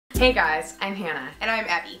Hey guys, I'm Hannah. And I'm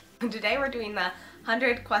Abby. Today we're doing the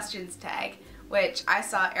 100 questions tag, which I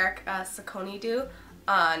saw Erica Sacconi do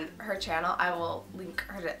on her channel. I will link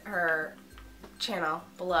her channel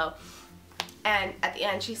below. And at the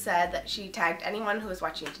end she said that she tagged anyone who was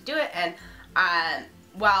watching to do it, and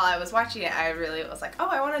while I was watching it I really was like, oh,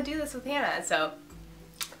 I want to do this with Hannah, and so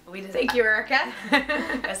we did. Thank you, Erica.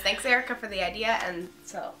 Yes, thanks Erica for the idea, and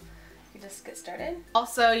so we just get started.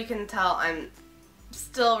 Also, you can tell I'm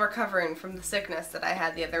still recovering from the sickness that I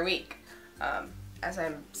had the other week, as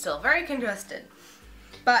I'm still very congested.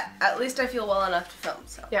 But at least I feel well enough to film,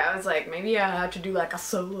 so. Yeah, I was like, maybe I have to do like a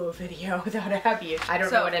solo video without Abby. I don't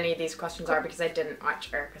know what any of these questions are because I didn't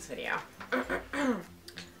watch Erica's video.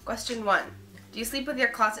 Question 1. Do you sleep with your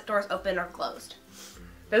closet doors open or closed?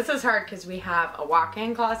 This is hard because we have a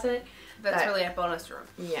walk-in closet. That's really a bonus room.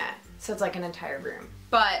 Yeah, so it's like an entire room.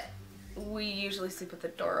 But we usually sleep with the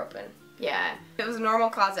door open. Yeah. If it was a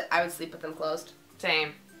normal closet, I would sleep with them closed.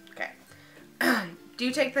 Same. Okay. Do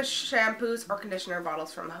you take the shampoos or conditioner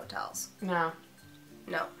bottles from the hotels? No.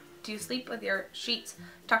 No. Do you sleep with your sheets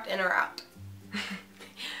tucked in or out?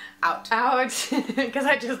 Out. Out. Because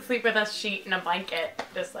I just sleep with a sheet and a blanket.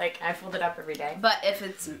 Just like, I fold it up every day. But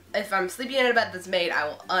if I'm sleeping in a bed that's made, I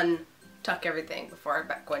will untuck everything before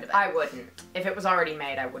going to bed. I wouldn't. If it was already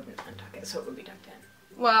made, I wouldn't untuck it, so it would be tucked in.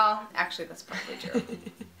 Well, actually that's probably true.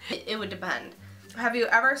 It would depend. Have you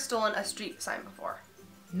ever stolen a street sign before?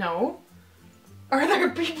 No. Are there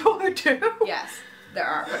people who do? Yes, there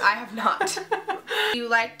are, but I have not. Do you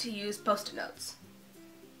like to use Post-it notes?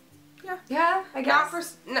 Yeah. Yeah, I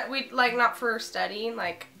guess. Not for studying,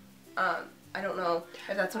 like, I don't know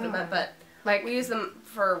if that's what it meant, but like we use them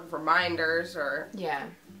for reminders or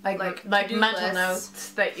like mental lists. notes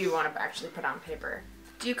that you want to actually put on paper.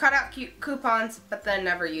 Do you cut out cute coupons but then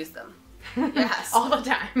never use them? Yes. All the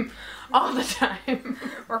time. All the time.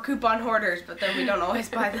 Or coupon hoarders, but then we don't always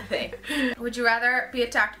buy the thing. Would you rather be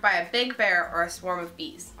attacked by a big bear or a swarm of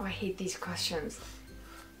bees? Oh, I hate these questions.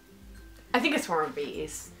 I think a swarm of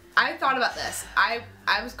bees. I thought about this. I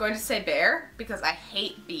was going to say bear because I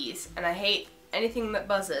hate bees and I hate anything that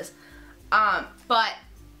buzzes. But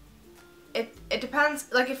it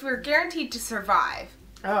depends. Like if we're guaranteed to survive,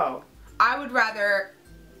 oh, I would rather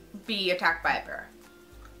be attacked by a bear.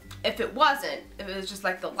 If it wasn't, if it was just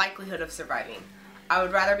like the likelihood of surviving, I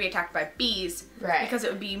would rather be attacked by bees. Right. Because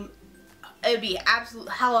it would be absolute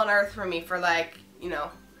hell on earth for me for like,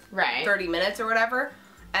 30 minutes or whatever,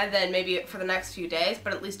 and then maybe for the next few days,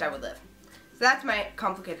 but at least I would live. So that's my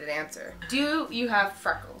complicated answer. Do you have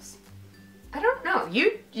freckles? I don't know.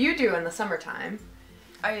 You do in the summertime.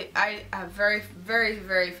 I have very, very,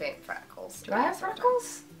 very faint freckles. Do I have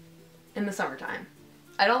freckles? In the summertime.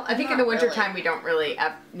 I think in the wintertime we don't really,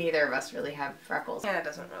 neither of us really have freckles. Hannah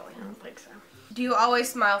doesn't really. I don't think so. Do you always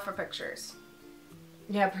smile for pictures?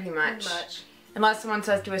 Yeah, pretty much. Pretty much. Unless someone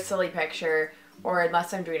says do a silly picture, or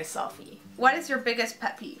unless I'm doing a selfie. What is your biggest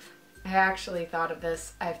pet peeve? I actually thought of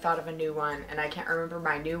this. I've thought of a new one, and I can't remember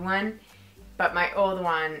my new one, but my old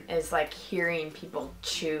one is like hearing people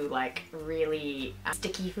chew like really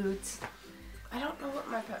sticky foods. I don't know what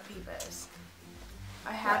my pet peeve is.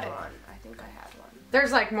 I had one. I think I had one.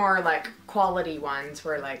 There's like more like quality ones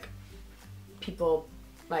where like people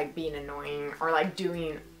like being annoying or like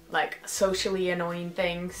doing like socially annoying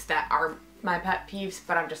things that are my pet peeves,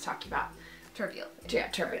 but I'm just talking about trivial. Yeah,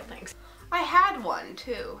 trivial things. I had one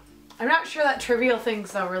too. I'm not sure that trivial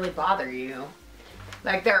things though really bother you.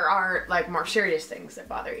 Like there are like more serious things that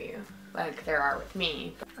bother you, like there are with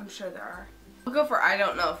me. I'm sure there are. I'll go for I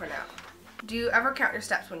don't know for now. Do you ever count your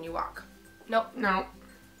steps when you walk? Nope. No.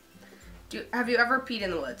 Have you ever peed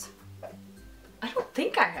in the woods? I don't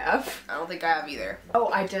think I have. I don't think I have either. Oh,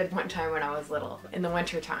 I did one time when I was little, in the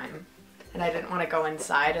winter time. And I didn't want to go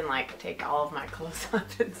inside and like take all of my clothes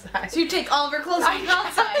off inside. So you take all of your clothes off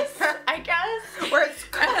outside? I guess. Where it's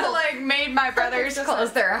cold. I like made my brothers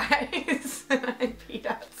close their eyes and I peed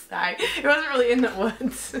outside. It wasn't really in the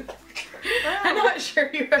woods. Wow. I'm not sure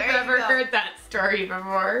you've ever heard that story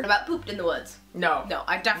before. What about pooped in the woods? No. No,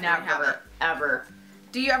 I definitely haven't. Ever.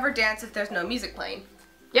 Do you ever dance if there's no music playing?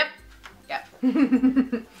 Yep. Yep.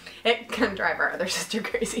 It can drive our other sister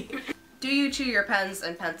crazy. Do you chew your pens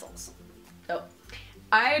and pencils? Nope.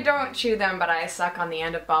 I don't chew them, but I suck on the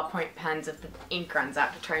end of ballpoint pens if the ink runs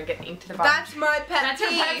out to try and get the ink to the bottom. That's my pet peeve.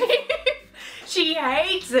 Her pet peeve. She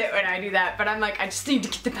hates it when I do that, but I'm like, I just need to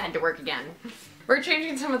get the pen to work again. We're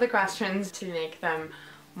changing some of the questions to make them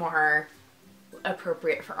more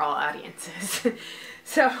appropriate for all audiences.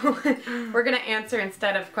 So we're gonna answer,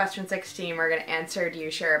 instead of question 16, we're gonna answer, do you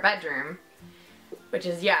share a bedroom? Which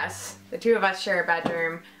is yes. The two of us share a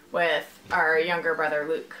bedroom. with our younger brother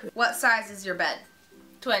Luke. What size is your bed?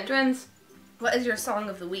 Twin. Twins. What is your song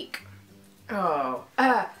of the week? Oh.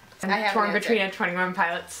 I have torn an between answer. a 21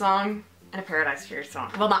 Pilots song and a Paradise Fear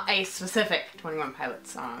song. Well, not a specific 21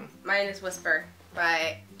 Pilots song. Mine is Whisper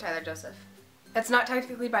by Tyler Joseph. It's not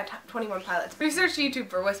technically by 21 Pilots. Research YouTube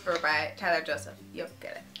for Whisper by Tyler Joseph. You'll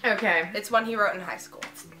get it. Okay. It's one he wrote in high school.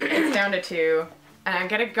 It's down to 2. And I'm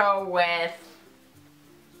gonna go with...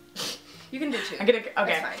 You can do 2. Okay,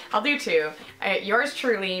 That's fine. I'll do 2. Yours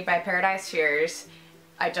Truly by Paradise Fears.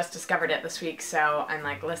 I just discovered it this week, so I'm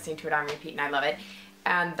like listening to it on repeat and I love it.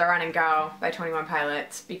 And The Run and Go by 21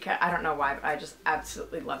 Pilots, because I don't know why, but I just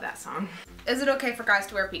absolutely love that song. Is it okay for guys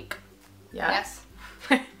to wear pink? Yes.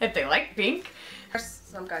 If they like pink. There's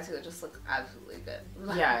some guys who just look absolutely good.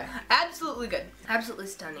 Yeah. Absolutely good. Absolutely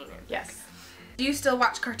stunning. Yes. Do you still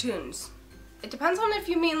watch cartoons? It depends on if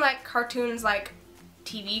you mean like cartoons like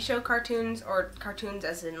TV show cartoons or cartoons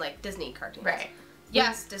as in like Disney cartoons. Right.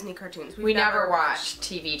 Yes, Disney cartoons. We never watch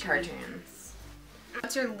TV cartoons.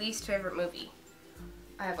 What's your least favorite movie?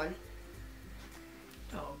 I have one.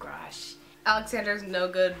 Oh gosh. Alexander's No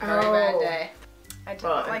Good, Very Bad Day. I did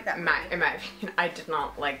not like that movie. In my opinion, I did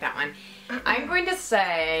not like that one. I'm going to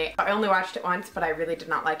say, I only watched it once, but I really did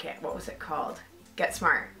not like it. What was it called? Get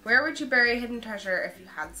Smart. Where would you bury a hidden treasure if you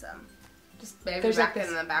had some? Just maybe There's back like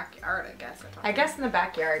in the backyard, I guess. I guess in the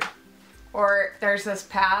backyard. Or there's this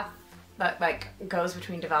path that like goes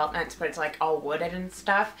between developments, but it's like all wooded and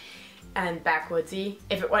stuff and backwoodsy.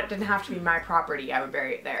 If it didn't have to be my property, I would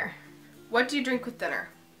bury it there. What do you drink with dinner?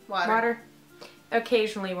 Water.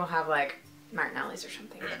 Occasionally we'll have like Martinelli's or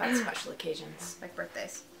something, but that's special occasions. Like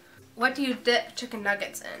birthdays. What do you dip chicken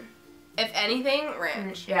nuggets in? If anything,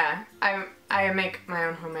 ranch. Yeah, I make my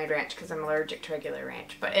own homemade ranch because I'm allergic to regular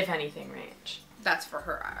ranch, but if anything, ranch. That's for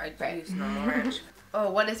her. I Right. use normal ranch.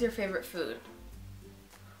 Oh, what is your favorite food?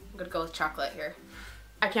 I'm gonna go with chocolate here.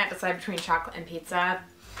 I can't decide between chocolate and pizza,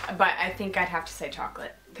 but I think I'd have to say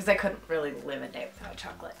chocolate because I couldn't really live a day without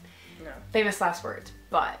chocolate. No. Famous last words,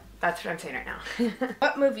 but that's what I'm saying right now.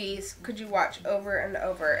 What movies could you watch over and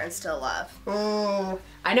over and still love? Oh,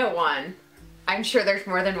 I know one. I'm sure there's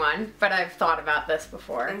more than one, but I've thought about this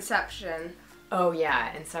before. Inception. Oh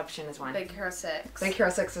yeah, Inception is one. Big Hero 6. Big Hero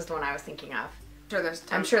 6 is the one I was thinking of.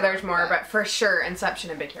 I'm sure there's more, but for sure Inception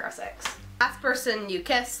and Big Hero 6. Last person you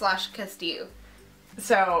kissed you.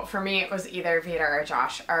 So for me it was either Vita or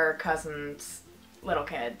Josh, our cousins' little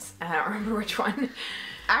kids, and I don't remember which one.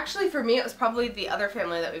 Actually, for me, it was probably the other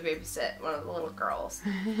family that we babysit, one of the little girls.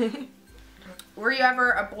 Were you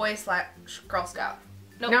ever a boy/Girl Scout?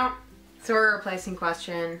 Nope. No. So we're replacing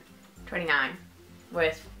question 29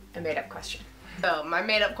 with a made-up question. So my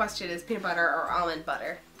made-up question is peanut butter or almond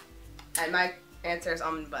butter, and my answer is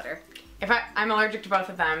almond butter. I'm allergic to both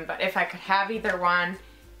of them, but if I could have either one,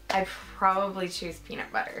 I'd probably choose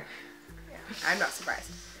peanut butter. Yeah, I'm not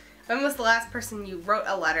surprised. When was the last person you wrote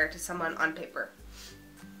a letter to someone on paper?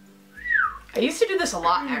 I used to do this a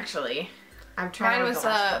lot, actually. I'm trying Mine to was the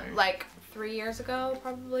last one. like 3 years ago,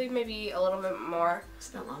 probably, maybe a little bit more. It's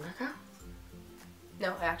that long ago? No,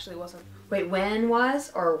 it actually wasn't. Wait, when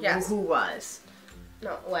was or Yes. who was?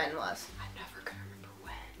 No, when was? I'm never gonna remember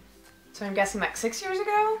when. So I'm guessing like 6 years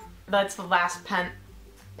ago? That's the last pen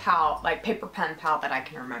pal, like paper pen pal that I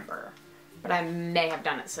can remember. But I may have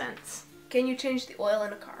done it since. Can you change the oil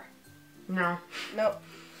in a car? No. Nope.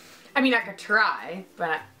 I mean, I could try,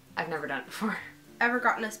 but I've never done it before. Ever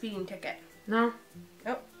gotten a speeding ticket? No.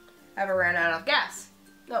 Nope. Ever ran out of gas?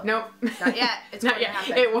 Nope. Nope. Not yet. It's Not going yet. to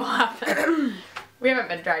happen. It will happen. We haven't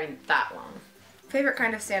been driving that long. Favorite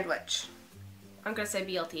kind of sandwich? I'm gonna say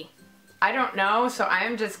BLT. I don't know, so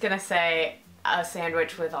I'm just gonna say a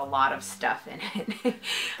sandwich with a lot of stuff in it.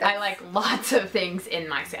 I like lots of things in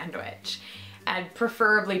my sandwich. And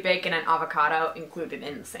preferably bacon and avocado included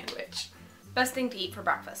in the sandwich. Best thing to eat for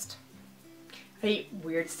breakfast? I eat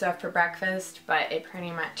weird stuff for breakfast, but I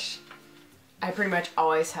pretty much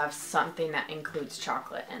always have something that includes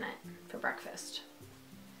chocolate in it for breakfast.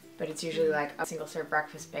 But it's usually like a single serve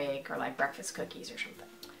breakfast bake or like breakfast cookies or something.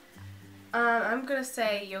 I'm gonna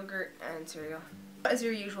say yogurt and cereal. What is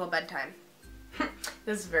your usual bedtime?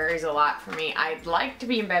 This varies a lot for me. I'd like to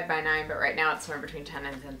be in bed by 9, but right now it's somewhere between 10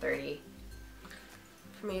 and 10:30.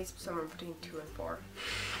 For me, it's somewhere between 2 and 4.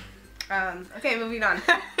 Okay, moving on.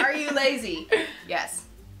 Are you lazy? Yes.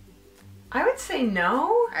 I would say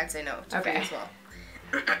no. I'd say no to Okay. me as well.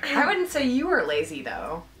 I wouldn't say you were lazy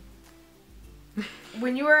though.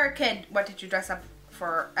 When you were a kid, what did you dress up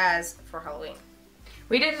for Halloween?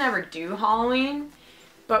 We didn't ever do Halloween,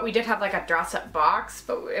 but we did have like a dress up box,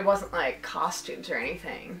 but it wasn't like costumes or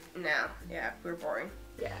anything. No. Yeah, we were boring.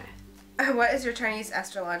 Yeah. What is your Chinese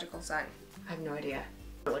astrological sign? I have no idea.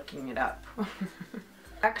 We're looking it up.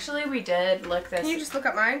 Actually, we did look this. Can you just look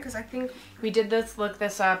up mine? Because I think we did look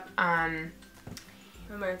this up when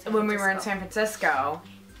we were in San Francisco,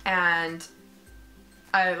 and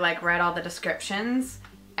I like read all the descriptions,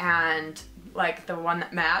 and like the one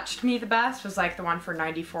that matched me the best was like the one for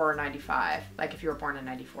 94 or 95. Like if you were born in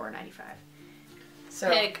 94 or 95.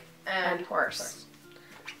 So pig and horse.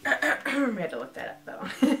 We had to look that up though.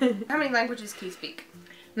 How many languages can you speak?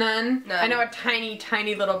 None. I know a tiny,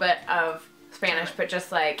 tiny little bit of Spanish, but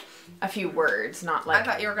just like a few words, not like. I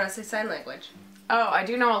thought you were gonna say sign language. Oh, I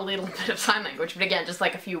do know a little bit of sign language, but again, just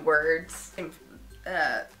like a few words.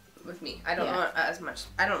 With me, I don't know as much.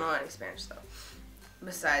 I don't know any Spanish though.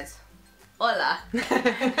 Besides, hola.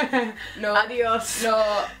 No. Adios.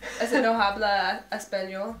 No. Is it no habla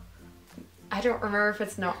español? I don't remember if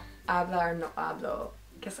it's no habla or no hablo.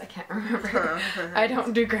 Guess I can't remember. I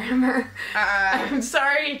don't do grammar. I'm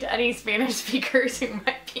sorry to any Spanish speakers who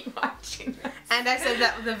might be watching this. And I said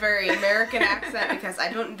that with a very American accent because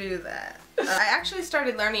I don't do that. I actually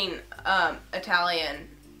started learning Italian.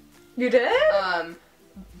 You did?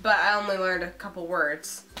 But I only learned a couple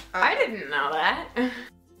words. I didn't know that.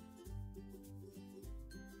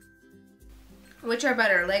 Which are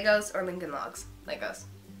better, Legos or Lincoln Logs? Legos.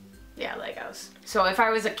 Yeah, Legos. So if I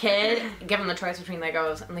was a kid, given the choice between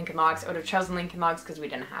Legos and Lincoln Logs, I would have chosen Lincoln Logs because we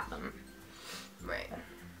didn't have them. Right.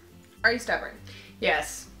 Are you stubborn?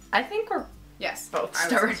 Yes. I think we're both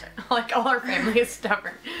stubborn. Like all our family is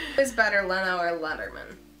stubborn. Is better, Leno or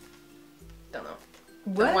Letterman? Don't know.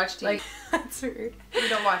 What? Don't watch TV. Like, that's weird. We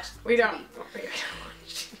don't watch We TV. don't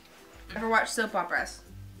watch. Ever watch soap operas?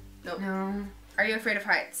 Nope. No. Are you afraid of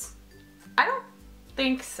heights? I don't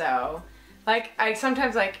think so. Like, I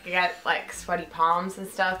sometimes, like, get, like, sweaty palms and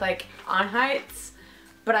stuff, like, on heights,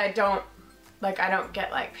 but I don't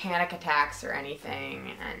get, like, panic attacks or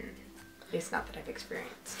anything, and at least not that I've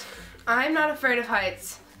experienced. I'm not afraid of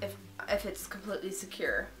heights if it's completely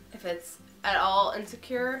secure. If it's at all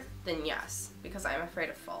insecure, then yes, because I'm afraid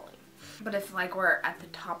of falling. But if, like, we're at the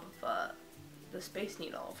top of the Space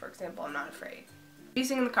Needle, for example, I'm not afraid. Do you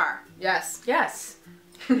sing in the car? Yes. Yes.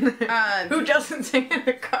 Who doesn't sing in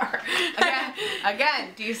the car? Again,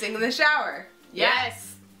 do you sing in the shower?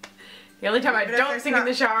 Yes. The only time I don't sing in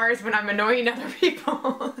the shower is when I'm annoying other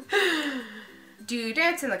people. Do you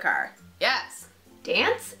dance in the car? Yes.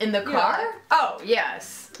 Dance in the car? Yeah. Oh,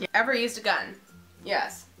 yes. Ever used a gun?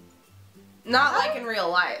 Yes. Not like in real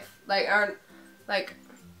life. Like,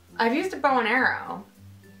 I've used a bow and arrow.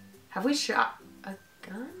 Have we shot a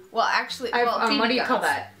gun? Well, actually, what do you call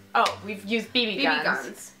that? Oh, we've used BB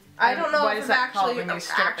guns. I don't know if I've actually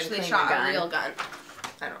shot a real gun.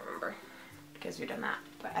 I don't remember. Because we've done that,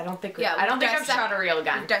 but I don't think I've shot a real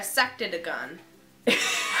gun. We've dissected a gun.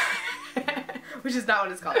 Which is not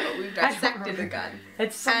what it's called, but we've dissected a gun.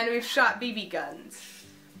 And we've shot BB guns.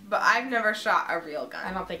 But I've never shot a real gun.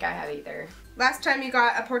 I don't think I have either. Last time you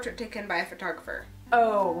got a portrait taken by a photographer?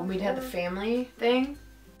 Oh, when we had the family thing?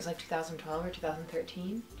 It was like 2012 or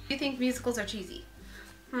 2013. Do you think musicals are cheesy?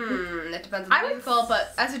 It depends on the musical,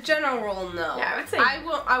 but as a general rule, no. Yeah, I would say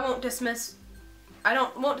I won't dismiss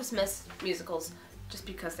musicals just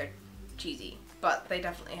because they're cheesy, but they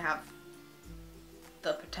definitely have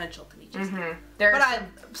the potential to be cheesy.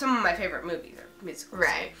 Some of my favorite movies are musicals.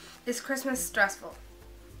 Right. Is Christmas stressful?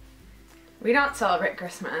 We don't celebrate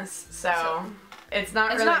Christmas, so it's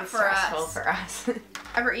not really stressful for us.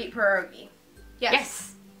 Ever eat pierogi?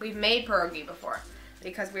 Yes. We've made pierogi before.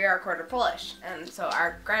 Because we are a quarter Polish, and so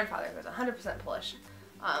our grandfather, who was 100% Polish,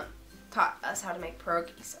 taught us how to make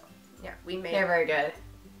pierogi. So, yeah, we made. They're very good.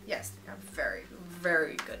 Yes, they're very,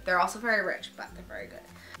 very good. They're also very rich, but they're very good.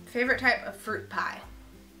 Favorite type of fruit pie?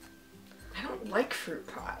 I don't like fruit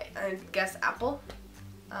pie. I guess apple.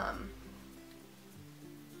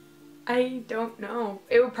 I don't know.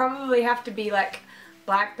 It would probably have to be like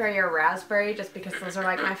blackberry or raspberry, just because those are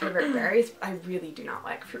like my favorite berries. But I really do not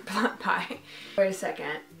like fruit pie. Wait a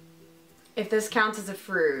second. If this counts as a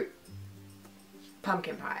fruit,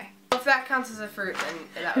 pumpkin pie. If that counts as a fruit, then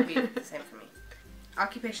that would be the same for me.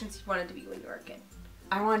 Occupations you wanted to be when you were a kid?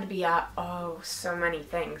 I wanted to be so many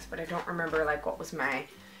things, but I don't remember like what was my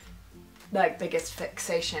biggest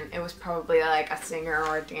fixation. It was probably like a singer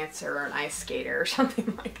or a dancer or an ice skater or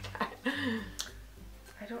something like that.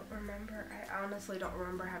 I don't remember. I honestly don't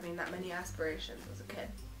remember having that many aspirations as a kid.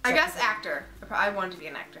 I guess actor. I wanted to be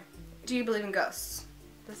an actor. Do you believe in ghosts?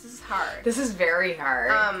 This is hard. This is very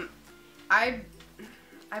hard. I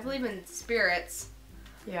believe in spirits.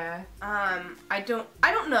 Yeah. I don't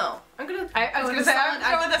know. I was gonna say I'm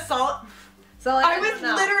going with a So like, I was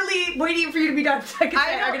literally waiting for you to be done so I could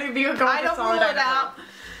say I'm gonna be going I with don't a solid rule it item. out.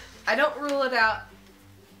 I don't rule it out.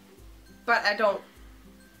 But I don't.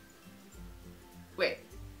 Wait.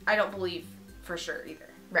 I don't believe for sure either.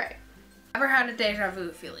 Right. Ever had a deja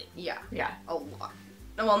vu feeling? Yeah. Yeah. A lot.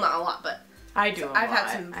 Well, not a lot, but I do. I've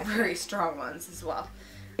had some very strong ones as well.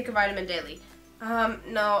 Take a vitamin daily.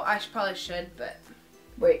 No, I probably should, but.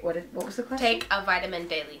 Wait, what was the question? Take a vitamin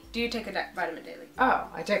daily. Do you take a vitamin daily? Oh,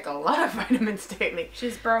 I take a lot of vitamins daily.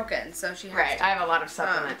 She's broken, so she has Right, to. I have a lot of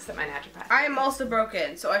supplements that my naturopath. I am also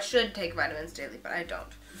broken, so I should take vitamins daily, but I don't.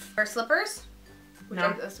 Wear slippers?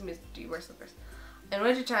 No. Do you wear slippers? In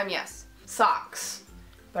wintertime, yes. Socks,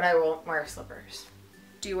 but I won't wear slippers.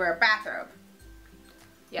 Do you wear a bathrobe?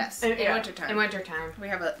 Yes. In wintertime. In wintertime.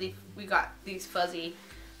 We got these fuzzy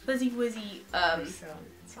wizzy So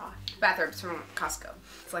soft. bathrobes from Costco.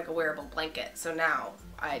 It's like a wearable blanket, so now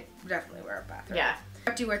I definitely wear a bathrobe. Yeah.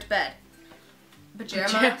 What do you wear to bed?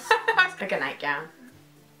 Pajamas? Like a nightgown.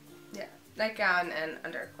 Yeah. Nightgown and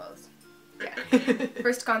underclothes. Yeah.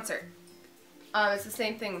 First concert. It's the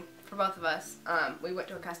same thing for both of us. We went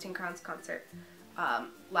to a Casting Crowns concert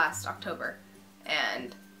last October,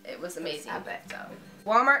 and it was amazing. Epic. So,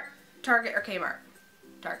 Walmart, Target, or Kmart?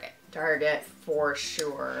 Target. Target for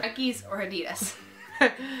sure. Nikes or Adidas?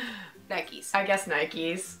 Nikes. I guess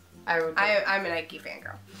Nikes. I'm a Nike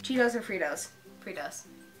fangirl. Cheetos or Fritos? Fritos.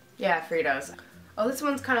 Yeah, Fritos. Oh, this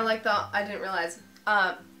one's kind of like I didn't realize.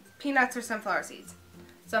 Peanuts or sunflower seeds?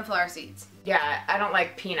 Sunflower seeds. Yeah, I don't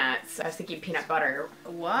like peanuts. I was thinking peanut butter,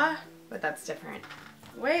 What? but that's different.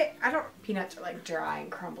 Wait, I don't Peanuts are like dry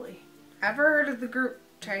and crumbly. ever heard of the group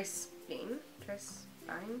Trispine?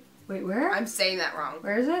 Trispine? Wait, where? I'm saying that wrong.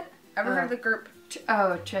 Where is it? Ever heard of the group?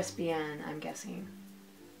 Oh, Trespian, I'm guessing.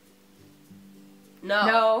 No.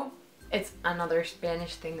 No, it's another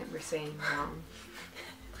Spanish thing that we're saying wrong.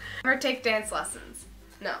 Ever take dance lessons?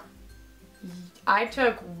 No. I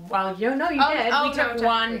took, well, you know, you Oh, did. oh, We no, took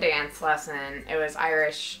one technically. dance lesson. It was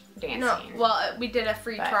Irish dancing. No. Well, we did a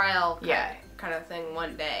free But, trial yeah. kind of thing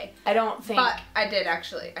one day. I don't think. But I did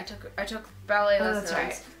actually. I took ballet Oh, lessons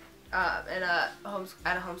that's right. in at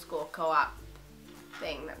a homeschool co-op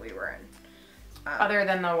thing that we were in. Other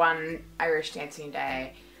than the one Irish dancing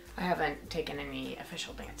day, I haven't taken any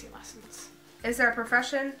official dancing lessons. Is there a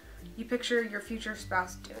profession you picture your future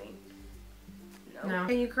spouse doing? No.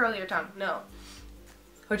 Can you curl your tongue? No.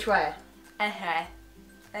 Which way?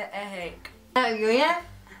 Hank. Oh, yeah?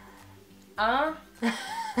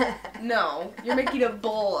 No. You're making a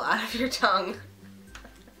bowl out of your tongue.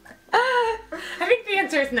 I think the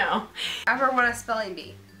answer is no. Ever won a spelling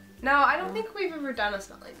bee? No, I don't think we've ever done a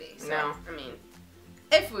spelling bee. So, No. I mean,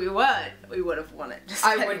 if we would have won it. Just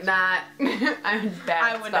I kidding. would not. I'm a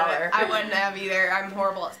bad speller. I wouldn't have either. I'm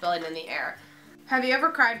horrible at spelling in the air. Have you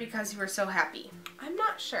ever cried because you were so happy? I'm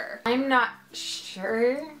not sure. I'm not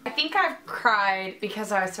sure. I think I've cried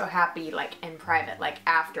because I was so happy, like in private, like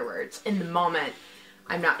afterwards. In the moment,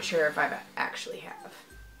 I'm not sure if I actually have.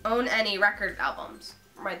 Own any record albums?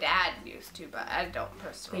 My dad used to, but I don't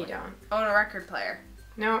personally. We don't. Own a record player?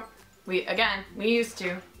 No. We used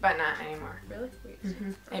to, but not anymore. Really? We used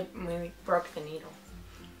to. We broke the needle.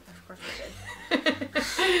 Of course we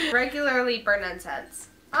did. Regularly burn incense?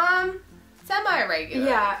 Semi-regular.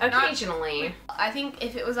 Yeah, Not- occasionally. I think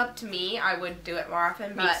if it was up to me, I would do it more often.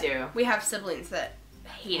 Me But too. we have siblings that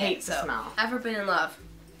hate Hate it. the So. smell. Ever been in love?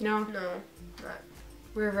 No, No. Not.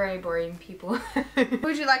 we're very boring people. Who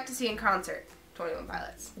would you like to see in concert? 21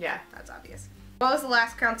 Pilots. Yeah. That's obvious. What was the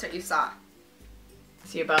last concert you saw?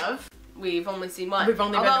 See above? We've only seen one. We've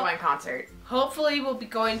only been to Although, one concert. Hopefully we'll be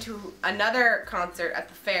going to another concert at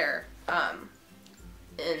the fair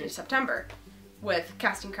in September with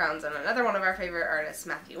Casting Crowns and another one of our favorite artists,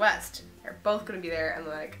 Matthew West. They're both going to be there,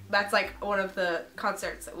 and that's one of the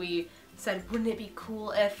concerts that we said, wouldn't it be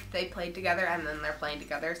cool if they played together, and then they're playing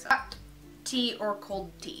together. So, hot tea or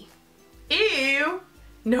cold tea? Ew!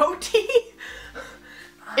 No tea?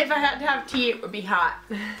 If I had to have tea, it would be hot.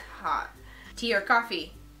 Hot. Tea or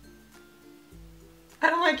coffee? I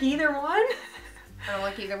don't like either one. I don't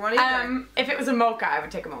like either one either. If it was a mocha, I would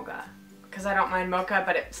take a mocha. Because I don't mind mocha,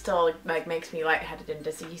 but it still makes me lightheaded and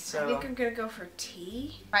dizzy, so... I think I'm gonna go for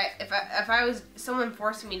tea. If I was someone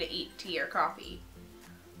forcing me to eat tea or coffee,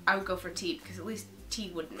 I would go for tea, because at least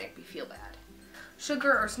tea wouldn't make me feel bad.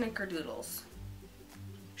 Sugar or snickerdoodles?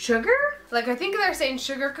 Sugar? Like, I think they're saying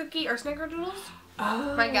sugar cookie or snickerdoodles.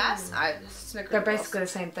 Oh. My guess? Snickerdoodles. They're basically the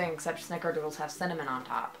same thing, except snickerdoodles have cinnamon on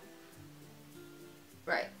top.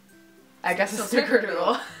 Right. I guess So it's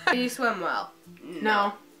snickerdoodle. Do you swim well?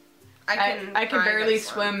 No. I can kind barely of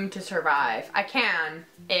swim to survive. I can,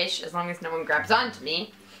 ish, as long as no one grabs onto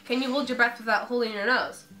me. Can you hold your breath without holding your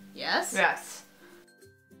nose? Yes. Yes.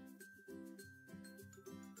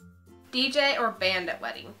 DJ or band at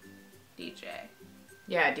wedding? DJ.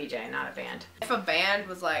 Yeah, DJ, not a band. If a band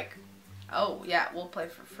was like, oh yeah, we'll play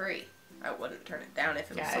for free, I wouldn't turn it down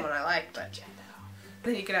if it was someone I liked, but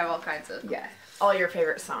then you could have all kinds of... Yeah. All your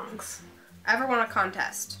favorite songs. Ever won a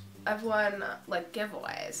contest? I've won, like,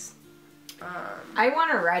 giveaways. I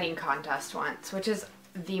won a writing contest once, which is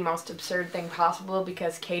the most absurd thing possible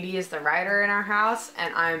because Katie is the writer in our house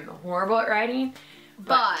and I'm horrible at writing.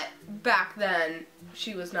 But back then,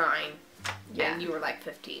 she was 9 Yeah. and you were like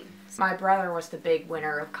 15. My brother was the big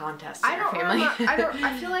winner of contests in our family.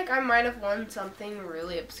 I feel like I might have won something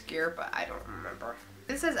really obscure, but I don't remember.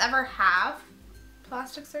 It says ever have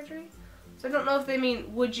plastic surgery? So I don't know if they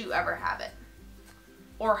mean would you ever have it?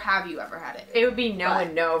 Or have you ever had it? It would be no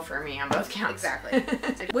and no for me on both counts.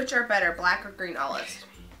 Exactly. Which are better, black or green olives?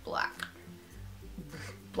 Black.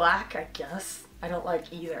 Black, I guess. I don't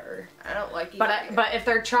like either. I don't like either. But if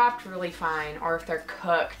they're chopped really fine or if they're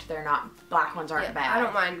cooked, they're not. Black ones aren't bad. I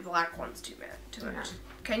don't mind black ones too much. Yeah.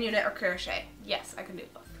 Can you knit or crochet? Yes, I can do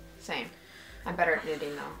both. Same. I'm better at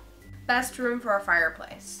knitting though. Best room for a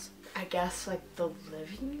fireplace? I guess like the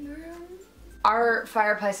living room? Our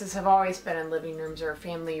fireplaces have always been in living rooms or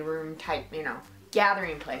family room type,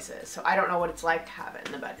 gathering places. So I don't know what it's like to have it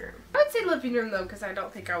in the bedroom. I would say living room though, because I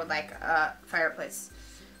don't think I would like a fireplace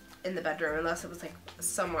in the bedroom unless it was like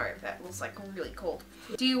somewhere that was like really cold.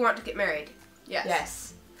 Do you want to get married? Yes.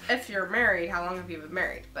 Yes. If you're married, how long have you been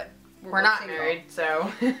married? But we're not married, so.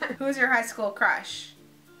 Who's your high school crush?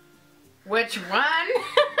 Which one?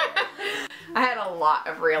 I had a lot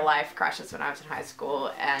of real life crushes when I was in high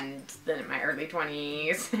school and then in my early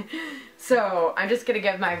 20s. So I'm just gonna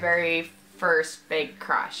give my very first big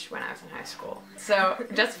crush when I was in high school. So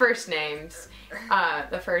just first names.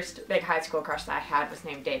 The first big high school crush that I had was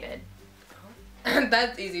named David.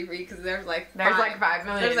 That's easy for you because there's like 5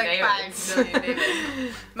 million Davids. 5 million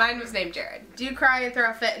Davids. Mine was named Jared. Do you cry and throw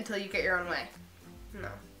a fit until you get your own way? No.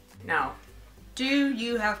 No. Do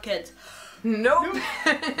you have kids? Nope.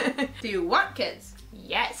 Do you want kids?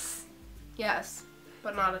 Yes. Yes,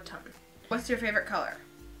 but not a ton. What's your favorite color?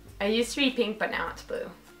 I used to be pink, but now it's blue.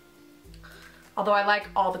 Although I like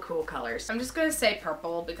all the cool colors. I'm just gonna say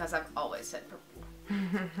purple because I've always said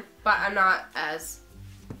purple. But I'm not as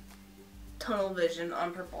tunnel vision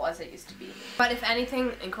on purple as I used to be. But if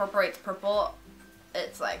anything incorporates purple,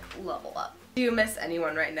 it's like level up. Do you miss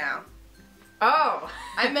anyone right now? Oh.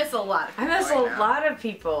 I miss a lot of people. I miss a lot of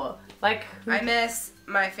people. Like, I miss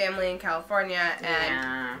my family in California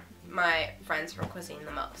and my friends from cuisine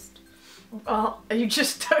the most. Well, you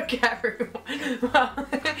just took everyone. Well,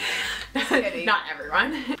 just kidding. Not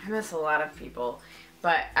everyone. I miss a lot of people,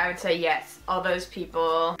 but I would say yes, all those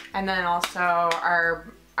people, and then also our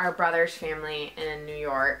brother's family in New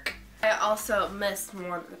York. I also miss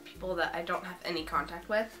more the people that I don't have any contact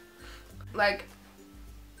with. Like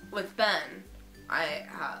with Ben, I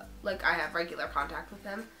have regular contact with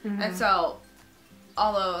him, and so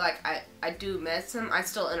although like I do miss him, I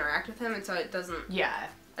still interact with him, and so it doesn't. Yeah.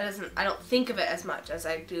 I don't think of it as much as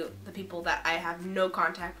I do the people that I have no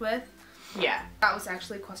contact with. Yeah. That was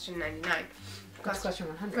actually question 99. What's question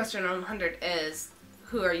 100? Question 100 is,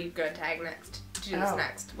 who are you going to tag next to do this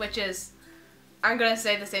next? Which is, I'm going to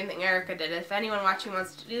say the same thing Erica did. If anyone watching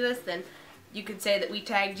wants to do this, then you could say that we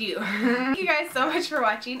tagged you. Thank you guys so much for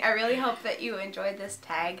watching. I really hope that you enjoyed this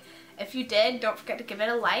tag. If you did, don't forget to give it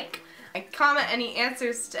a like. And comment any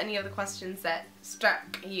answers to any of the questions that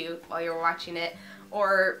struck you while you were watching it.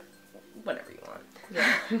 Or whatever you want.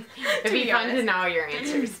 Yeah. It'd be fun to know your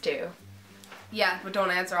answers too. Yeah, but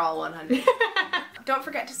don't answer all 100. Don't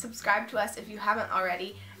forget to subscribe to us if you haven't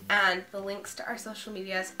already, and the links to our social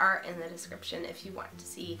medias are in the description if you want to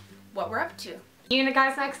see what we're up to. See you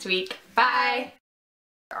guys next week. Bye!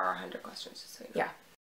 There are 100 questions, just so you know. Yeah.